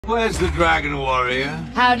Where's the Dragon Warrior?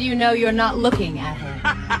 How do you know you're not looking at him?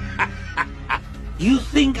 You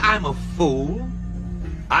think I'm a fool?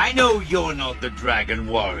 I know you're not the Dragon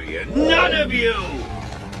Warrior. None of you!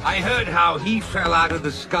 I heard how he fell out of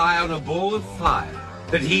the sky on a ball of fire.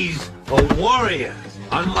 That he's a warrior,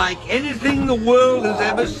 unlike anything the world has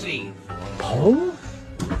ever seen. Poe?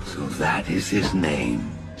 So that is his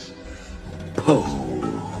name. Poe.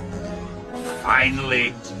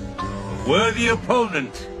 Finally, worthy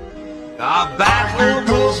opponent. Our battle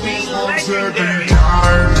will be legendary.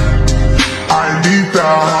 I need the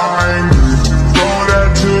high, throw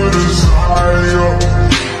that to the side.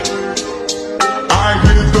 I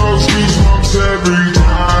get those goosebumps every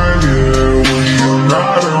time, yeah. When you're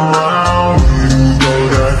not around, you throw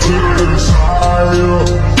that to the side.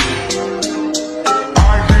 I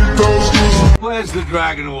get those goosebumps. Where's the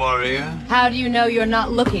Dragon Warrior? How do you know you're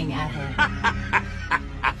not looking at him?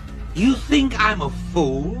 You think I'm a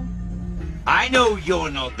fool? I know you're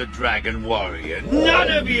not the Dragon Warrior. None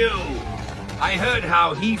of you! I heard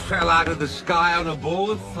how he fell out of the sky on a ball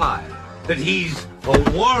of fire. That he's a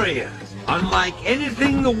warrior, unlike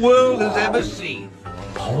anything the world has ever seen.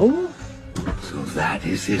 Poe? So that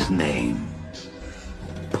is his name.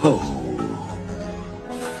 Poe.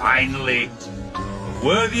 Finally,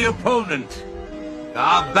 worthy opponent.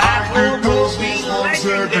 Our battle will be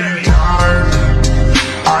legendary.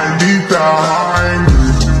 I need the high,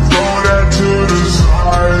 throw that to the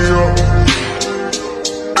side.